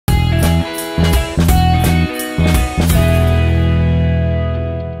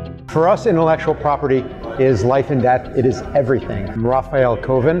For us, intellectual property is life and death. It is everything. I'm Raphael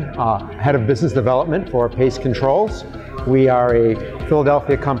Koven, Head of Business Development for Pace Controls. We are a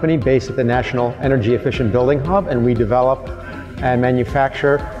Philadelphia company based at the National Energy Efficient Building Hub, and we develop and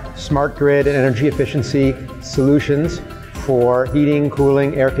manufacture smart grid and energy efficiency solutions for heating,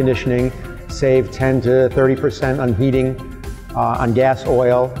 cooling, air conditioning, save 10 to 30% on heating, on gas,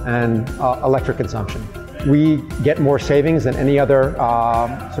 oil, and electric consumption. We get more savings than any other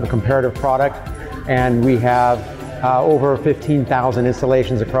sort of comparative product, and we have over 15,000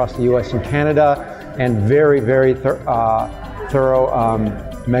 installations across the US and Canada, and very thorough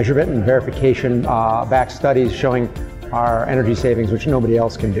measurement and verification backed studies showing our energy savings, which nobody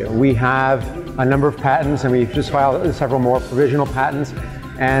else can do. We have a number of patents, and we've just filed several more provisional patents,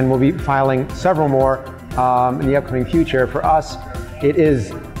 and we'll be filing several more in the upcoming future. For us, it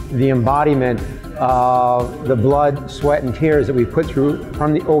is the embodiment of the blood, sweat, and tears that we've put through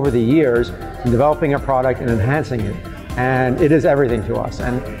over the years in developing a product and enhancing it. And it is everything to us.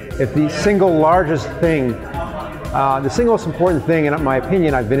 And if the single largest thing, the single most important thing, in my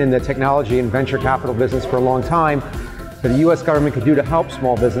opinion, I've been in the technology and venture capital business for a long time, that the US government could do to help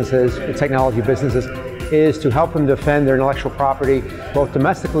small businesses, technology businesses, is to help them defend their intellectual property, both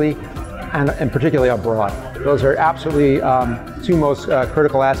domestically and particularly abroad. Those are absolutely two most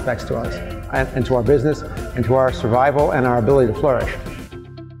critical aspects to us and to our business and to our survival and our ability to flourish.